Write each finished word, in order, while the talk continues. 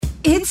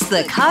It's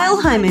the Kyle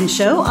Hyman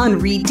Show on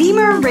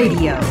Redeemer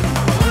Radio.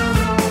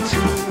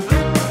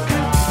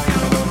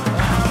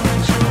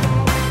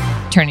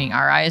 Turning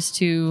our eyes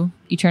to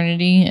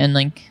eternity and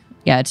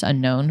it's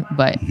unknown,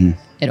 but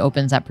it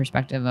opens that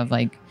perspective of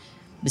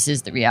this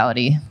is the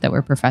reality that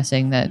we're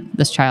professing, that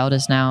this child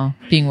is now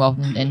being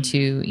welcomed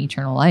into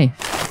eternal life.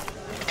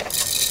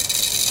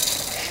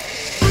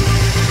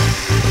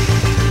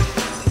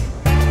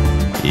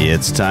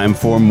 It's time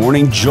for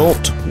Morning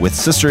Jolt with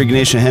Sister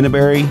Ignatia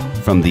Henneberry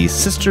from the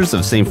Sisters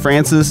of St.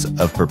 Francis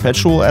of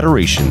Perpetual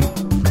Adoration.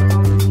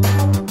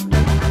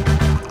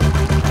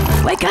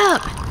 Wake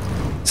up!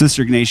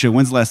 Sister Ignatia,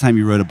 when's the last time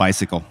you rode a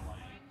bicycle?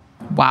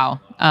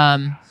 Wow.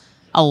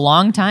 A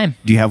long time.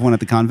 Do you have one at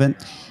the convent?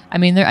 I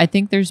mean, I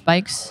think there's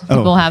bikes.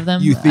 People have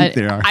them. You think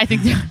there are? I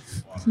think there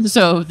are.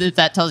 So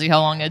that tells you how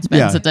long it's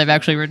been since I've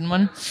actually ridden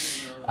one.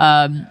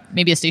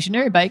 Maybe a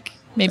stationary bike.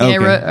 Maybe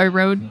I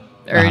rode.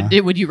 Or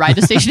would you ride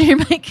a stationary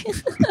bike?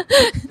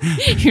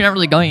 You're not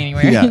really going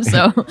anywhere. Yeah.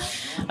 So,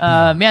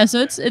 so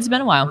it's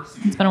been a while.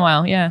 It's been a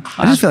while, yeah.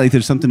 I just feel like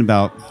there's something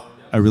about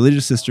a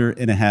religious sister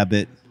in a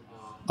habit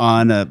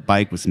on a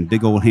bike with some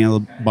big old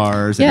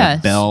handlebars and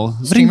a bell.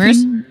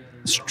 Streamers?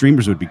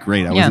 Streamers would be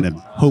great. I wasn't a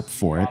hope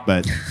for it,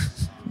 but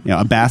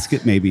a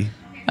basket maybe.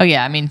 Oh,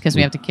 yeah. I mean, because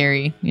we have to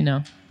carry,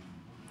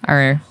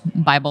 our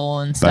Bible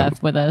and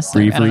stuff with us.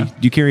 Breviary.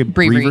 Do you carry a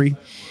breviary?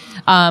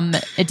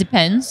 It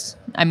depends.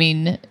 I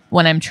mean,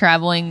 when I'm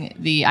traveling,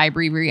 the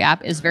iBreviary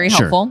app is very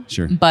helpful.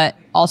 Sure. But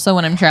also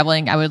when I'm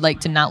traveling, I would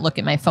like to not look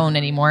at my phone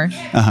anymore,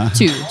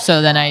 too.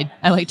 So then I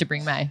like to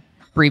bring my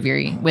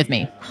breviary with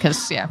me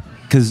because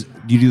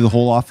you do the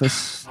whole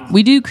office?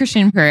 We do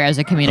Christian prayer as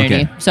a community.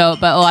 Okay. So,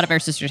 but a lot of our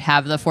sisters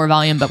have the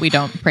 4-volume, but we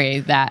don't pray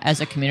that as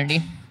a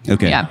community.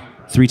 Okay. Yeah.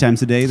 3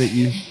 times a day that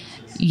you?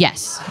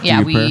 Yes.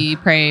 Yeah. We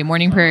pray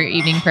morning prayer,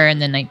 evening prayer,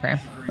 and then night prayer.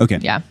 Okay.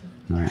 Yeah.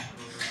 All right.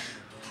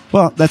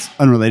 Well, that's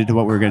unrelated to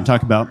what we're going to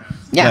talk about.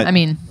 Yeah, I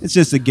mean, it's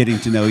just getting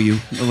to know you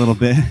a little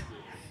bit.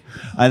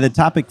 The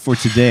topic for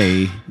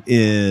today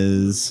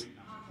is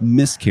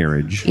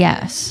miscarriage.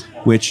 Yes.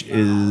 Which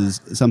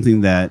is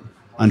something that,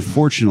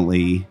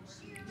 unfortunately,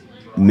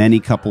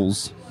 many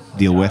couples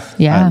deal with.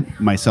 Yeah.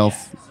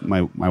 Myself,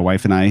 my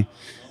wife and I,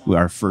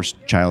 our first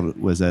child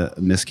was a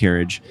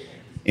miscarriage.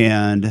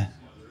 And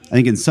I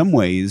think in some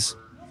ways,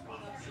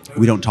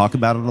 we don't talk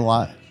about it a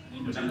lot.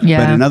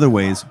 Yeah. But in other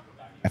ways,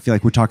 I feel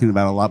like we're talking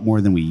about a lot more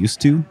than we used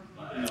to.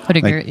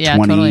 Like 20,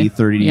 totally.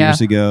 30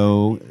 years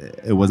ago,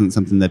 it wasn't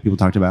something that people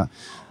talked about.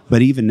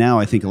 But even now,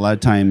 I think a lot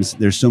of times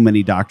there's so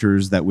many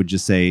doctors that would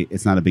just say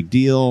it's not a big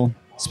deal.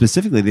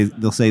 Specifically,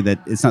 they'll say that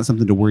it's not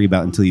something to worry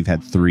about until you've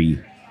had 3.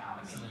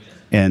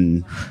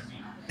 And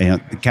the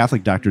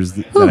Catholic doctors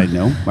that I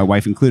know, my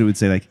wife included, would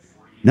say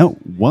no,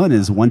 1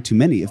 is one too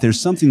many. If there's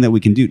something that we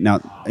can do now,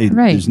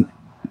 there's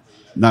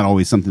not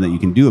always something that you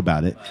can do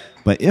about it.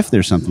 But if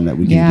there's something that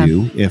we can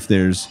do, if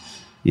there's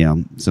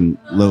some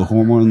low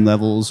hormone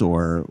levels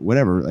or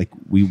whatever,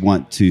 we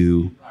want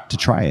to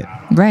try it.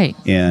 Right.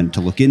 And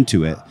to look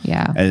into it.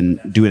 Yeah. And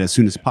do it as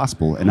soon as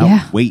possible and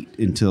not wait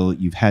until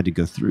you've had to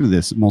go through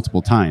this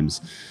multiple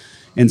times.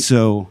 And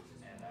so,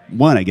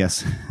 one, I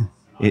guess,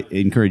 it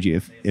encourage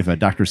you, if a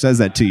doctor says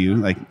that to you,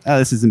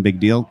 this isn't a big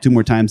deal, 2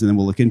 more times and then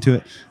we'll look into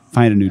it,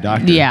 find a new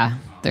doctor. Yeah.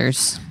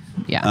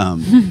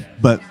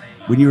 But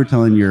when you were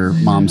telling your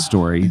mom's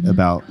story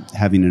about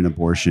having an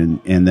abortion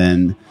and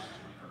then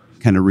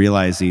kind of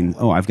realizing,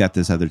 I've got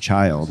this other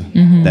child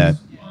that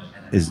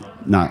is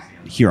not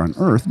here on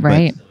earth,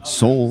 but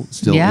soul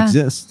still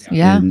exists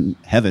in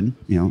heaven.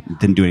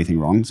 Didn't do anything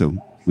wrong, so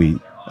we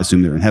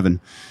assume they're in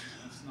heaven.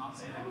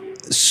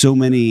 So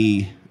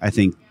many, I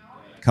think,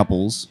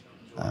 couples,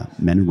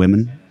 men and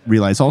women,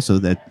 realize also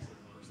that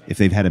if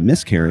they've had a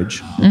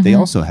miscarriage, they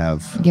also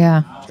have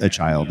a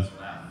child.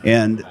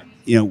 And,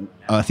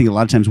 I think a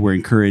lot of times we're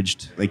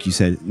encouraged, like you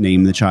said,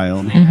 name the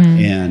child.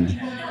 And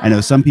I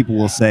know some people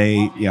will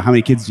say, how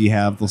many kids do you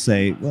have? They'll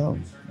say, well,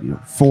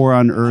 4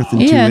 on earth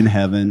and 2 in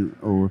heaven.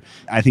 Or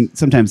I think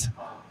sometimes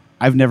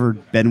I've never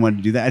been one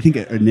to do that. I think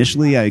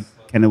initially I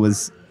kind of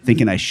was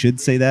thinking I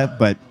should say that,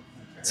 but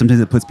sometimes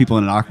it puts people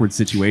in an awkward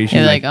situation.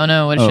 You're like, oh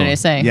no, what should I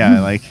say?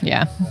 Yeah.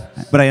 Yeah.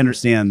 But I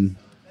understand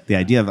the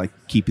idea of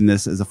keeping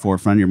this as a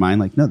forefront of your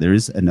mind. No, there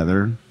is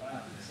another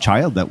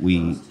child that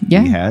we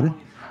had,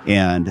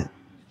 and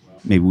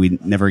maybe we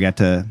never got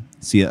to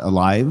see it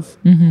alive.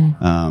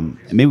 And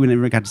maybe we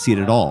never got to see it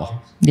at all.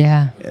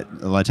 Yeah.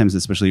 A lot of times,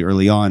 especially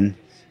early on,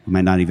 you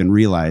might not even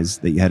realize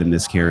that you had a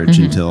miscarriage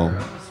until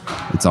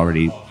it's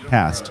already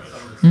passed.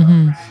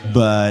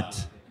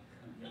 But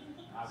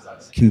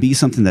can be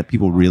something that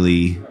people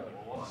really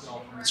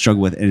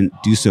struggle with and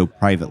do so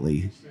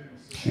privately.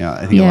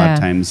 I think a lot of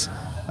times,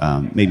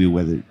 maybe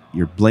whether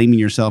you're blaming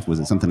yourself, was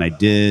it something I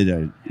did,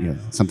 or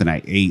something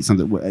I ate,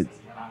 something.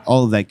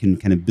 All of that can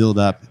kind of build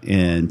up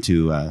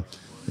into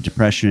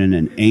depression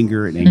and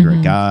anger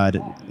at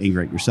God,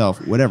 anger at yourself,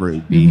 whatever it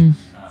would be,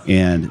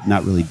 and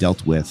not really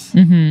dealt with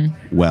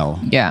well.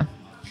 Yeah.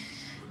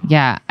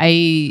 Yeah.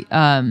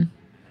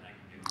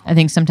 I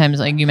think sometimes,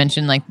 like you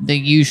mentioned, like the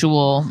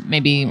usual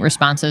maybe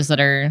responses that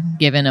are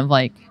given of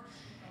like,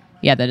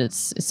 yeah, that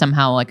it's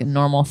somehow like a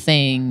normal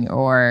thing,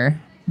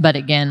 but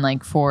again,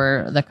 like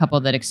for the couple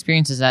that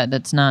experiences that,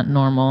 that's not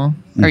normal,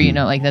 or,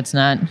 like that's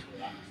not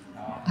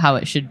how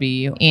it should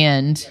be.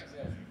 And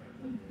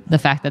the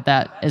fact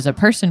that is a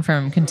person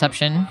from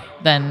conception,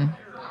 then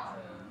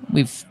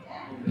we've,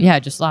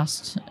 just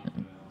lost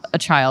a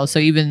child. So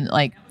even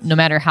like, no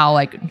matter how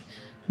like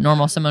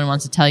normal someone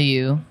wants to tell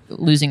you,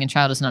 losing a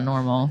child is not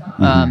normal,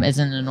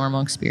 isn't a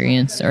normal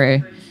experience, or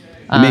it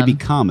may be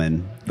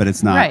common, but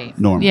it's not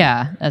normal.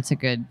 Yeah, that's a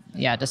good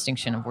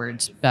distinction of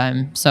words.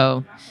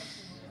 So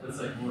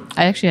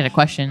I actually had a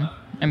question.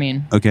 I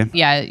mean, okay.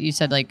 Yeah, you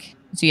said like,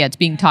 so it's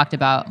being talked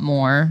about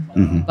more,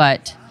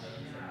 but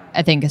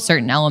I think a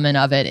certain element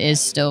of it is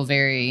still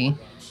very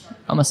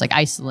almost like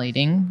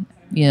isolating,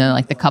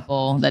 like the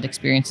couple that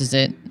experiences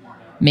it,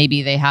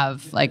 maybe they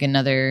have like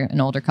an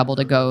older couple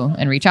to go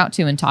and reach out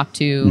to and talk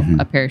to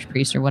a parish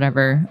priest or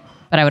whatever.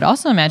 But I would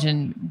also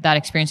imagine that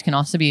experience can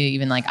also be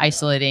even like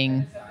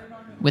isolating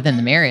within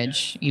the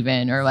marriage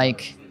even, or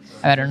like,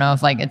 I don't know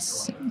if like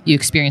you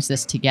experience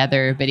this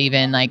together, but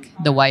even like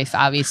the wife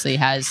obviously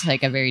has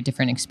like a very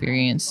different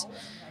experience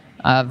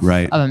of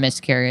a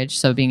miscarriage.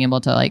 So being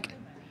able to like,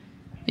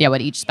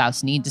 what each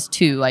spouse needs is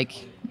to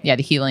like, the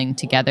healing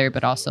together,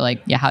 but also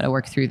like, how to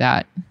work through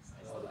that.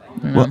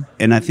 Well,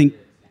 and I think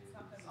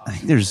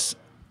there's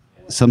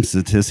some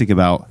statistic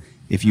about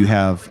if you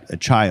have a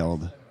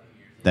child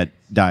that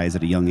dies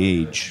at a young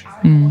age,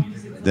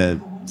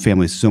 the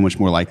family is so much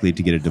more likely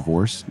to get a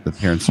divorce. The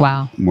parents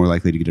are more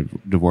likely to get a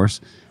divorce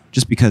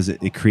just because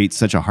it creates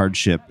such a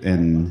hardship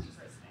and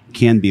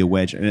can be a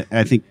wedge. And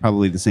I think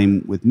probably the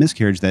same with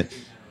miscarriage, that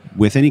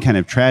with any kind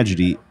of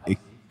tragedy, it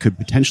could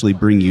potentially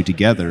bring you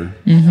together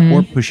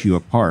or push you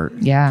apart,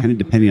 kind of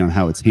depending on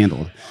how it's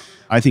handled.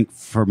 I think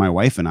for my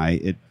wife and I,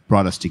 it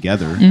brought us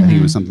together. I think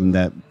it was something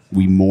that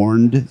we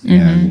mourned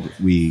and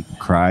we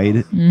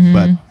cried,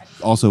 but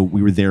also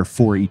we were there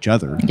for each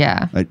other.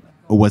 Yeah. I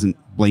wasn't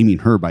blaming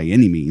her by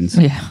any means.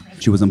 Yeah.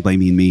 She wasn't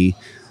blaming me.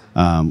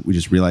 We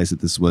just realized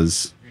that this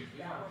was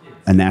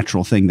a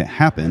natural thing that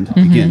happened.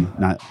 Again,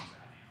 not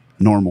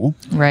normal,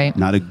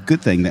 not a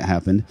good thing that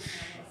happened,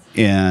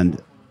 and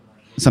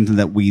something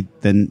that we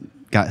then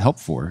got help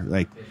for,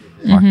 like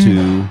talked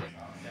to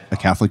a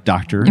Catholic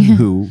doctor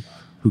who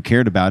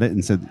cared about it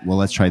and said, well,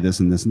 let's try this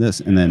and this and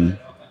this. And then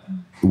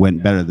it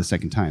went better the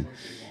second time.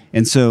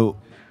 And so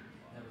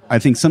I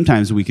think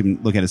sometimes we can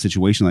look at a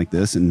situation like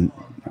this, and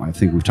I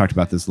think we've talked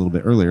about this a little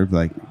bit earlier,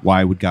 like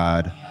why would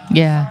God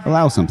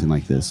allow something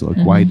like this? So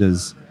like, why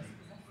does,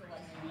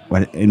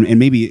 and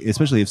maybe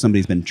especially if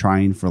somebody's been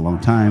trying for a long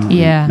time,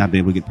 not been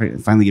able to get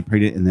pregnant, finally get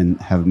pregnant and then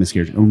have a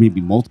miscarriage, or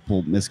maybe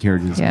multiple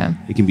miscarriages,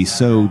 it can be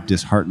so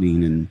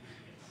disheartening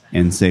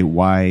and say,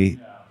 why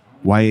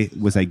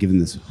was I given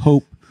this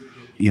hope?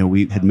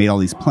 We had made all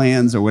these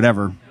plans or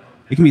whatever.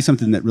 It can be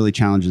something that really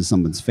challenges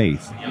someone's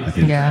faith, I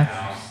think.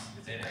 Yeah.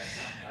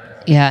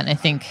 Yeah, and I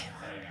think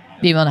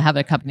being able to have an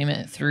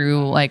accompaniment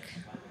through like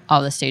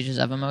all the stages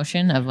of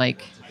emotion, of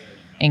like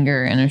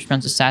anger and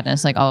response to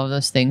sadness, like all of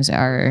those things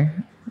are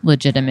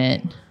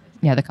legitimate.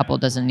 Yeah, the couple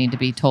doesn't need to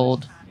be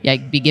told,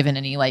 be given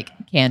any like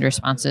canned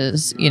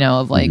responses,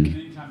 of like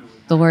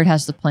the Lord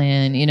has the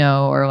plan,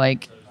 or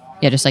like,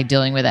 just like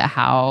dealing with it,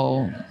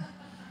 how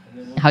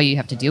you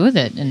have to deal with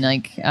it, and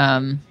like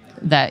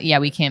that. Yeah,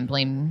 we can't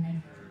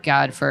blame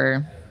God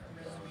for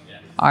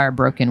our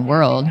broken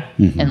world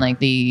and like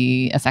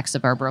the effects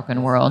of our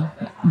broken world,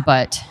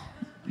 but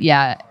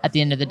at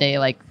the end of the day,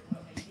 like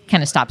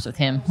kind of stops with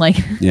him. Like,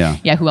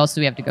 who else do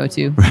we have to go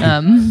to? But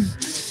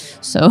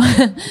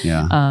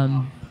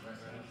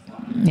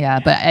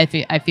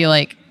I feel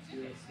like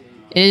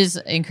it is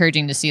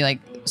encouraging to see like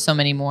so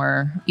many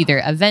more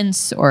either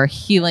events or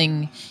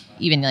healing,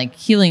 even like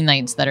healing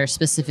nights that are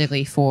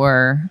specifically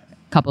for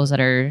couples that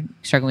are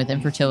struggling with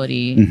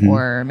infertility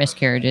or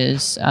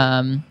miscarriages.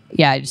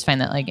 I just find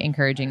that like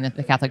encouraging that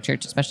the Catholic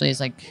Church especially is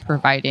like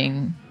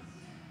providing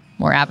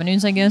more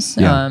avenues, I guess,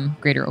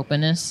 greater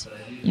openness.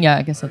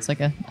 I guess that's like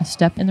a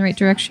step in the right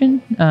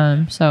direction.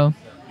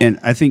 And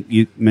I think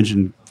you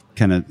mentioned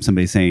kind of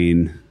somebody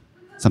saying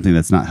something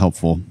that's not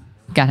helpful.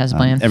 God has a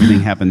plan. Everything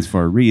happens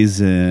for a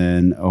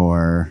reason,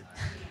 or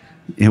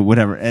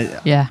whatever.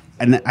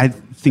 And I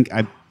think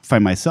I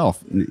find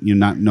myself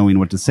not knowing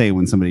what to say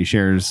when somebody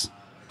shares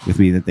with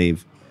me that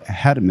they've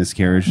had a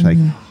miscarriage. Like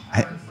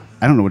I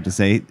don't know what to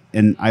say,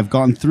 and I've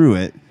gone through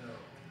it.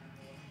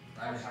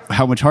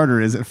 How much harder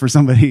is it for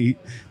somebody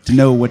to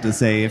know what to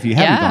say if you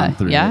haven't gone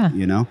through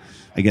it?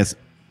 I guess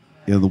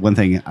the one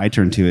thing I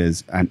turn to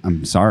is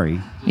I'm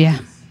sorry.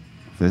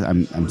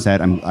 I'm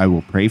sad. I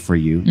will pray for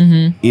you.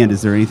 And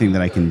is there anything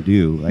that I can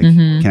do? Like,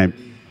 can I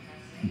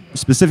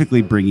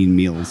specifically bringing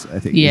meals? I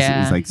think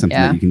is like something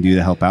that you can do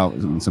to help out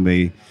when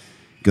somebody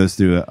goes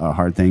through a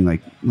hard thing.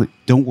 Like, look,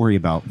 don't worry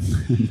about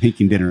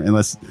making dinner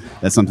unless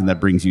that's something that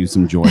brings you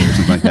some joy or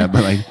something like that.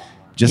 But like,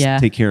 just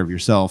take care of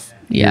yourself.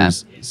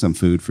 Here's some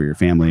food for your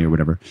family or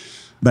whatever.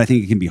 But I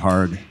think it can be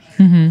hard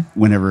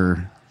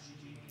whenever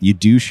you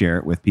do share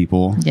it with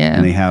people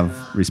and they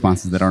have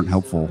responses that aren't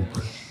helpful.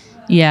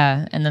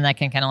 Yeah. And then that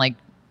can kind of like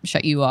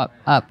shut you up.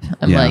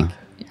 I'm like,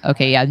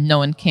 okay, yeah, no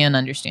one can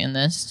understand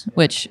this,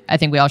 which I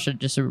think we all should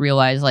just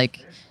realize,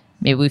 like,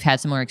 maybe we've had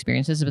similar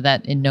experiences, but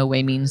that in no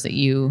way means that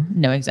you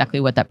know exactly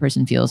what that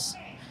person feels.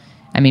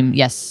 I mean,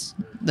 yes,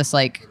 this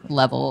like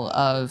level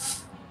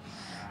of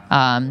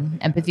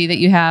empathy that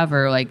you have,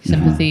 or like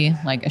sympathy,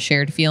 like a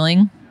shared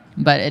feeling,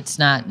 but it's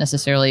not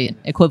necessarily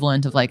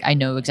equivalent of like, I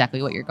know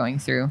exactly what you're going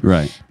through.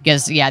 Right.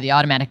 Because the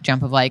automatic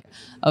jump of like,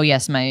 oh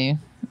yes, my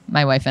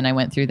wife and I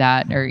went through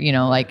that, or,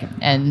 like,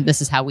 and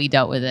this is how we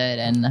dealt with it,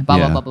 and blah,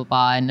 blah, blah, blah,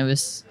 blah. And it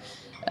was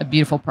a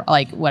beautiful,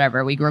 like,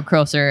 whatever, we grew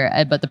closer.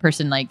 But the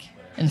person like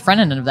in the front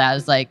end of that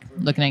is like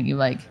looking at you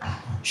like,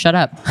 shut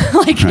up.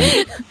 Like,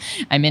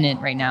 I'm in it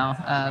right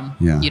now.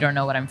 You don't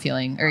know what I'm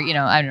feeling, or,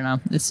 I don't know.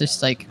 It's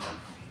just like,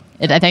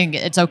 I think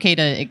it's okay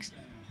to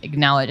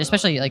acknowledge,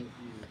 especially like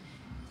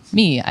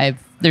me.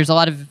 There's a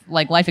lot of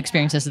like life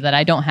experiences that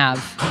I don't have.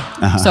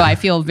 So I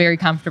feel very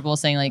comfortable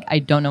saying like, I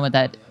don't know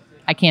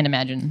I can't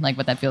imagine like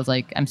what that feels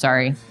like. I'm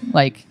sorry.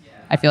 Like,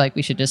 I feel like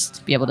we should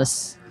just be able to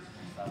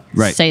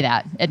say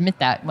that, admit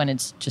that when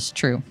it's just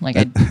true. Like,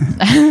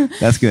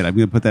 that's good. I'm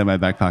going to put that in my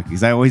back pocket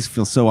because I always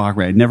feel so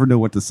awkward. I never know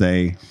what to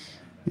say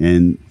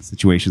in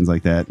situations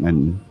like that.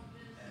 And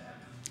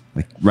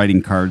like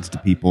writing cards to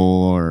people,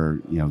 or,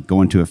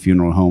 going to a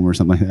funeral home or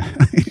something like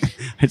that.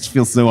 I just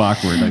feel so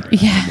awkward. Like,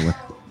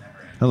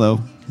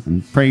 hello,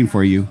 I'm praying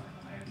for you.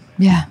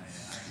 Yeah.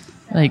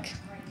 Like,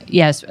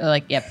 yes.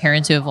 Like,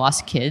 parents who have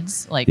lost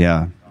kids. Like,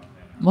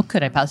 what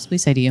could I possibly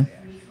say to you?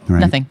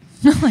 Right. Nothing.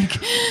 Like,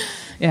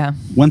 yeah.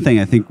 One thing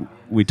I think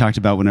we talked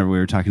about whenever we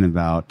were talking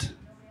about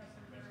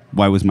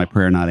why was my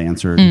prayer not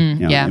answered,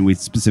 and we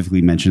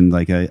specifically mentioned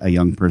like a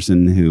young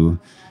person who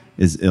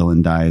is ill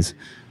and dies,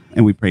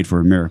 and we prayed for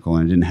a miracle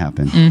and it didn't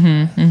happen.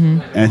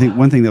 And I think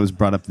one thing that was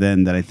brought up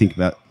then that I think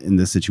about in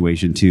this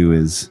situation too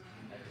is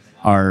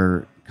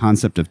our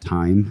concept of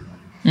time,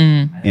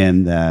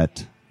 and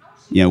that,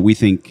 we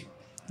think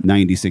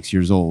 96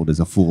 years old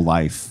is a full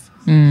life,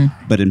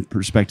 but in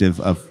perspective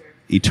of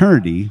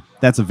eternity,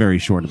 that's a very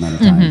short amount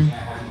of time.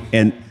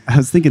 And I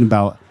was thinking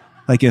about,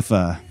 like, if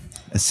a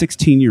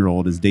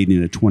 16-year-old is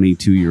dating a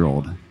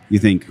 22-year-old, you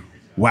think,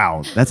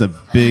 wow, that's a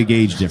big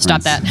age difference.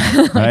 Stop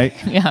that. Right?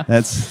 Yeah.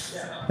 That's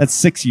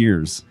 6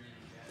 years.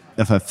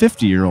 If a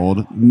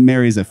 50-year-old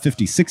marries a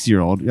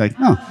 56-year-old, you're like,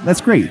 oh,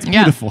 that's great. It's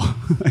beautiful.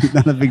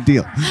 Not a big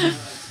deal.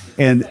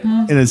 And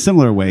in a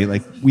similar way,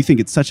 like, we think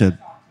it's such a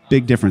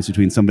big difference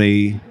between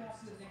somebody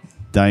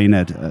dying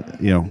at,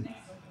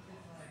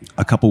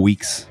 a couple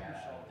weeks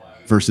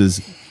versus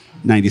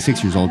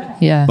 96 years old.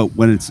 Yeah. But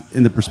when it's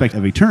in the perspective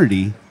of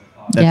eternity,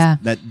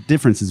 that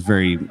difference is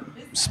very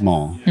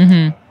small.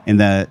 And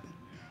that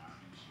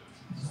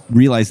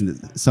realizing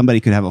that somebody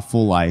could have a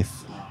full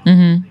life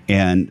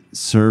and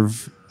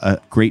serve a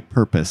great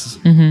purpose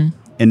and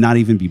not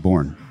even be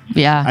born.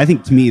 Yeah. I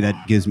think to me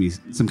that gives me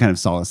some kind of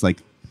solace.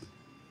 Like,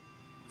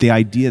 the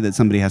idea that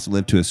somebody has to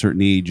live to a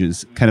certain age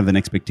is kind of an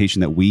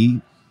expectation that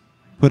we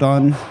put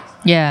on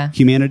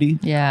humanity.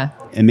 Yeah.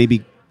 And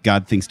maybe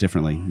God thinks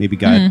differently. Maybe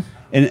God,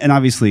 and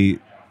obviously,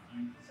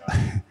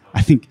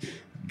 I think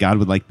God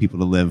would like people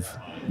to live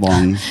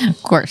long,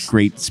 of course,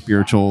 great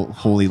spiritual,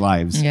 holy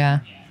lives. Yeah.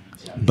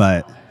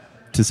 But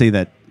to say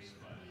that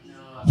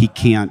He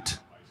can't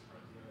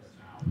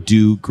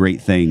do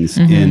great things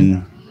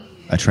in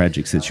a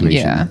tragic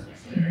situation,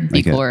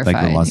 be glorified,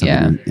 like the loss of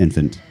an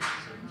infant.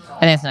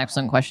 I think that's an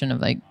excellent question of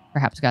like,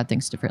 perhaps God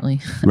thinks differently.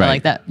 Right. I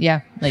like that.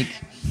 Yeah. Like,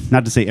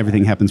 not to say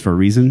everything happens for a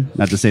reason,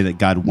 not to say that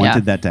God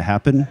wanted that to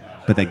happen,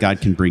 but that God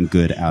can bring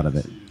good out of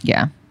it.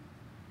 Yeah.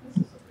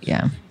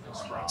 Yeah.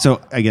 So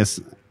I guess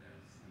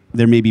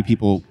there may be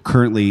people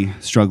currently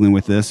struggling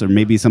with this, or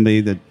maybe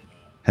somebody that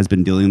has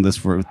been dealing with this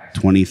for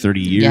 20,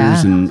 30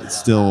 years and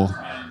still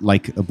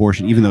like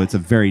abortion, even though it's a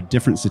very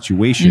different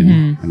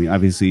situation. I mean,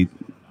 obviously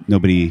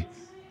nobody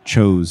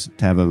chose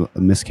to have a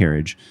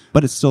miscarriage,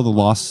 but it's still the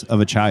loss of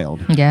a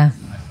child. Yeah.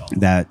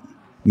 That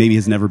maybe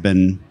has never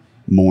been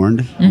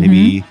mourned.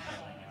 Maybe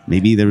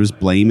there was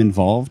blame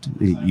involved.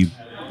 You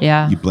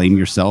blame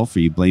yourself, or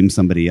you blame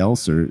somebody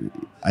else, or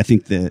I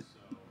think that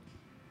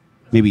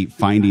maybe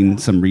finding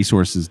some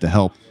resources to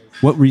help.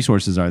 What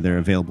resources are there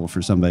available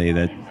for somebody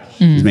that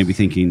is maybe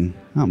thinking,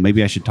 oh,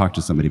 maybe I should talk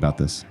to somebody about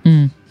this?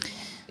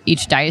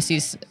 Each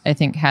diocese, I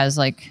think,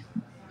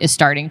 is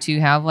starting to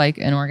have like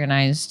an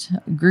organized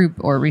group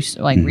or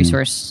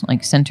resource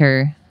like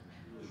center.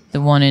 The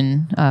one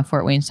in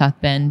Fort Wayne South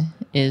Bend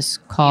is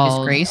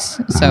called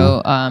Grace.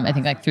 So I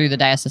think like through the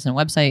diocesan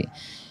website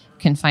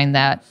can find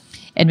that.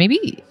 And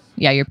maybe,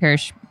 your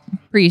parish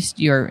priest,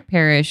 your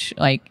parish,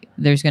 like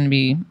there's going to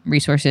be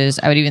resources.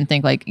 I would even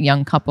think like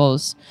young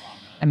couples.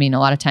 I mean, a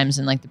lot of times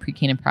in like the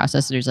pre-Canaan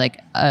process, there's like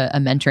a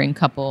mentoring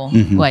couple,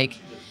 like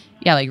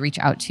reach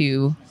out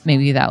to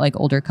maybe that like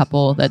older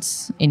couple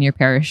that's in your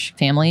parish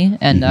family.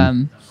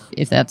 And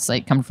if that's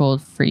like comfortable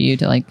for you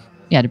to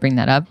to bring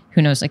that up,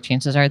 who knows, like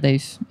chances are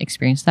they've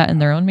experienced that in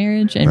their own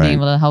marriage and being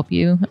able to help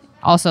you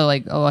also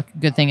like a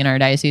good thing in our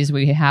diocese,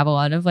 we have a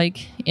lot of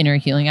like inner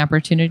healing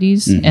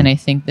opportunities. And I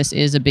think this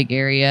is a big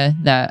area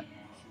that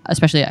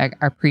especially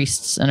our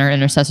priests and our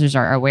intercessors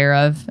are aware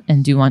of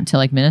and do want to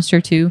like minister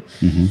to.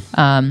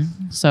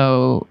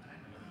 So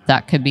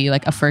that could be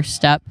like a first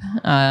step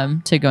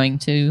to going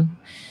to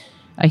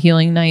a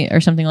healing night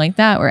or something like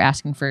that, or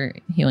asking for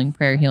healing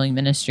prayer, healing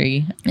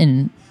ministry,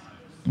 and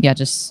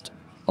just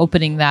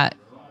opening that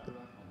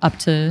up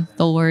to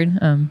the Lord.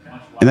 And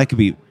that could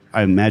be,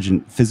 I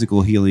imagine,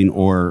 physical healing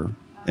or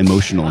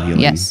emotional healing.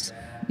 Yes.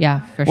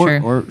 Yeah, for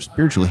sure. Or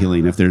spiritual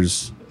healing if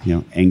there's,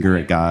 anger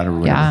at God or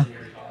whatever.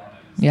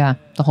 Yeah.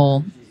 The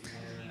whole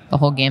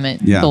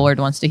gamut. Yeah. The Lord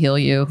wants to heal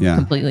you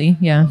completely.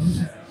 Yeah.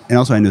 And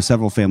also I know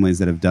several families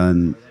that have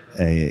done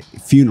a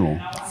funeral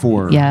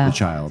for the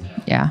child.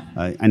 Yeah.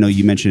 I know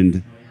you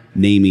mentioned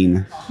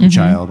naming the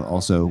child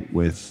also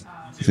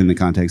within the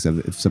context of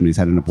if somebody's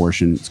had an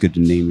abortion, it's good to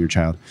name your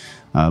child.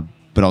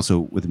 But also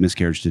with a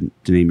miscarriage to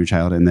name your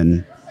child. And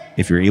then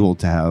if you're able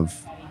to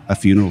have a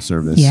funeral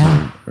service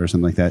or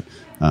something like that,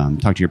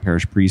 talk to your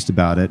parish priest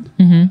about it.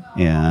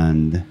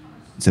 And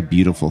it's a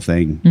beautiful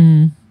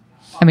thing.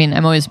 I mean,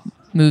 I'm always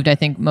moved. I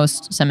think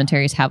most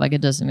cemeteries have like a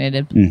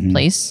designated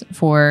place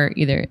for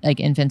either like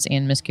infants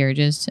and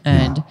miscarriages.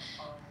 And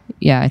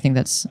I think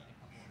that's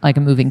like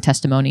a moving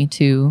testimony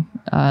to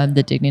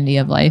the dignity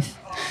of life.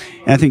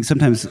 And I think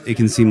sometimes it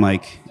can seem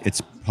like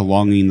it's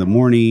prolonging the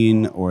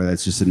mourning, or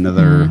that's just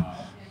another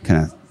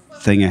kind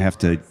of thing I have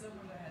to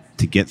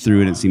get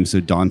through, and it seems so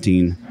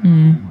daunting.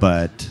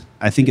 But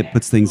I think it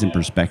puts things in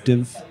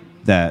perspective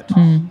that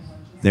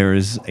there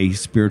is a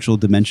spiritual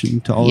dimension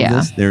to all of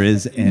this. There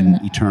is an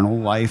eternal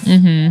life.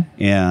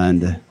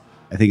 And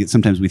I think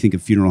sometimes we think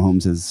of funeral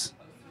homes as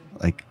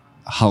like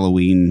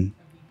Halloween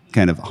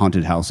kind of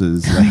haunted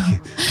houses,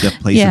 like the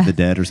place of the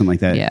dead or something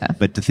like that. Yeah.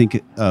 But to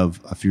think of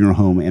a funeral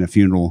home and a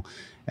funeral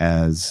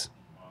as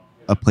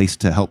a place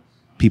to help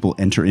people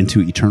enter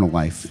into eternal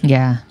life.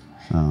 Yeah.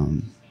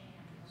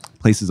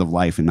 Places of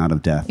life and not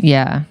of death.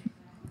 Yeah.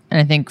 And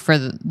I think for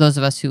those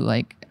of us who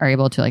like are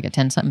able to like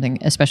attend something,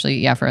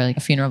 especially for like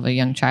a funeral of a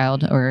young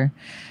child, or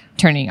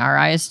turning our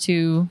eyes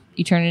to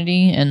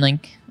eternity, and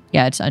like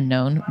it's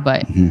unknown,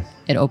 but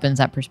it opens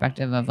that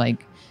perspective of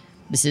like,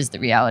 this is the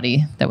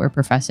reality that we're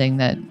professing,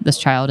 that this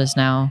child is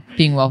now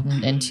being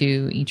welcomed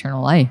into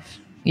eternal life.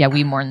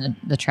 We mourn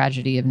the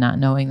tragedy of not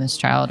knowing this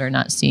child or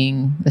not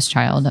seeing this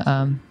child,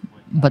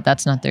 but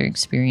that's not their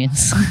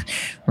experience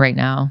right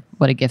now.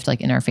 What a gift,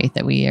 like in our faith,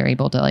 that we are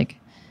able to like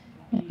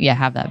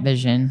have that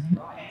vision.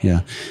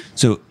 Yeah.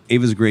 So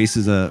Ava's Grace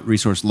is a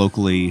resource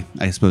locally,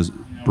 I suppose,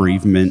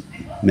 bereavement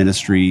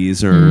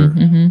ministries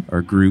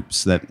or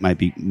groups that might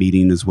be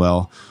meeting as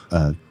well.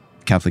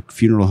 Catholic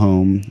funeral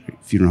home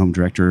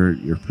director,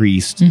 your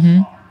priest.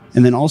 And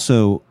then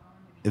also,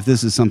 if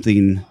this is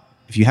something,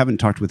 if you haven't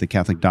talked with a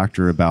Catholic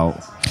doctor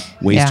about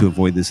ways to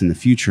avoid this in the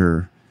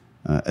future,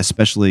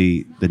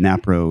 especially the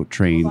NAPRO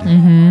trained,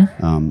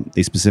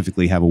 they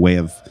specifically have a way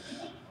of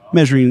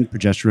measuring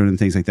progesterone and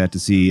things like that to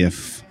see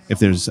if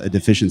there's a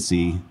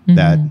deficiency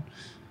that,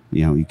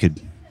 you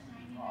could,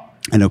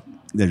 I know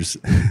there's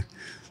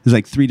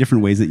like 3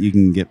 different ways that you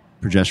can get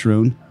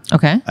progesterone.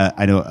 Okay.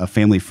 I know a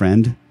family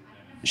friend,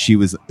 she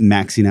was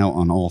maxing out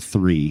on all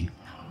 3.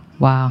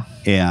 Wow.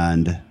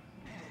 And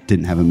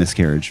didn't have a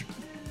miscarriage,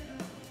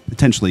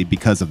 potentially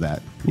because of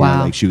that.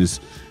 Wow. Like she was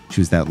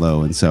that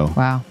low. And so,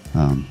 wow.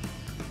 You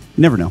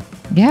never know.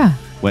 Yeah.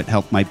 What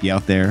help might be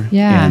out there.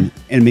 Yeah.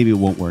 And maybe it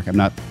won't work. I'm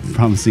not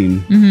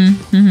promising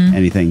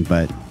anything,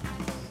 but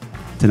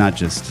to not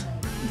just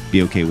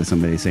be okay with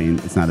somebody saying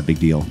it's not a big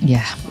deal.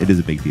 Yeah. It is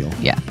a big deal.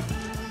 Yeah.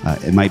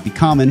 It might be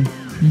common.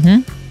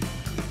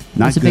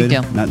 Not it's a good, big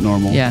deal. Not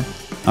normal. Yeah.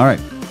 All right.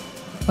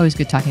 Always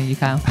good talking to you,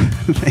 Kyle.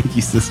 Thank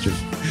you, sister.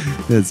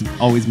 It's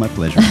always my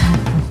pleasure.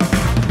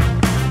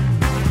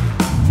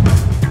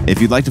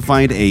 If you'd like to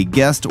find a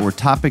guest or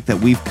topic that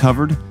we've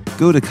covered,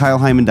 go to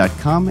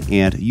kylehyman.com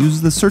and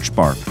use the search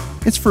bar.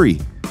 It's free.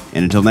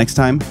 And until next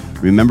time,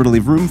 remember to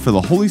leave room for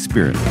the Holy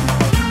Spirit.